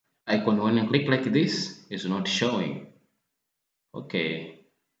icon, when you click like this, is not showing. Okay,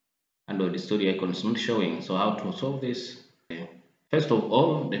 Android Studio icon is not showing. So how to solve this? Okay. First of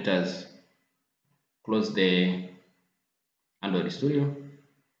all, let us close the Android Studio.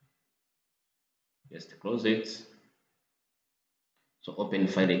 Just close it. So open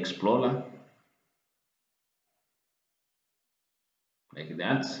File Explorer like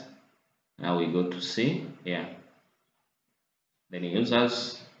that. Now we go to C here. Then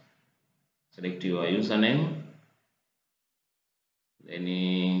users, select your username.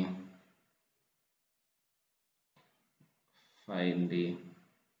 Then find the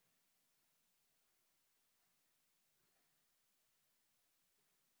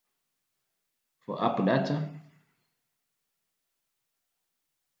for app data.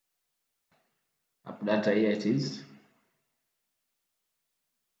 App data, here it is.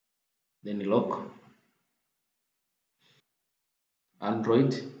 Then lock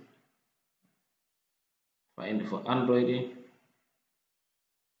Android. Find for Android.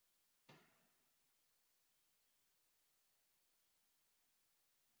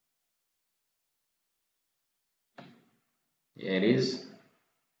 Here it is.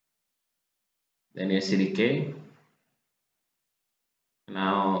 Then SDK.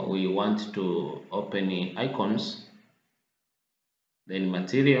 Now we want to open the icons. Then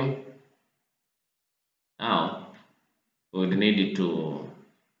material. Now we will need to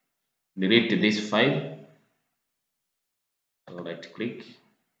delete this file. So right click,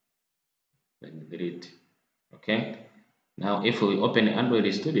 then delete. Okay. Now if we open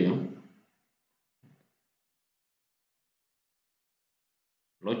Android Studio,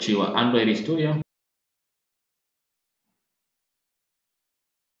 launch your Android Studio.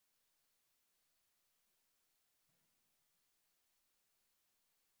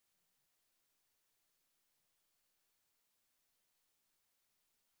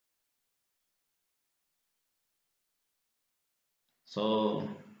 So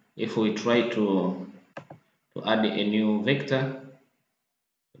if we try to add a new vector,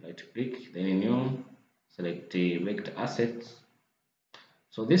 right click, then new, select the vector assets.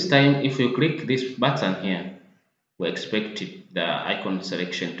 So this time if you click this button here, we expect the icon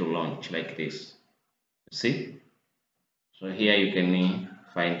selection to launch like this. See? So here you can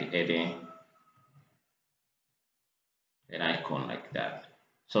find an icon like that.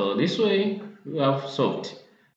 So this way we have solved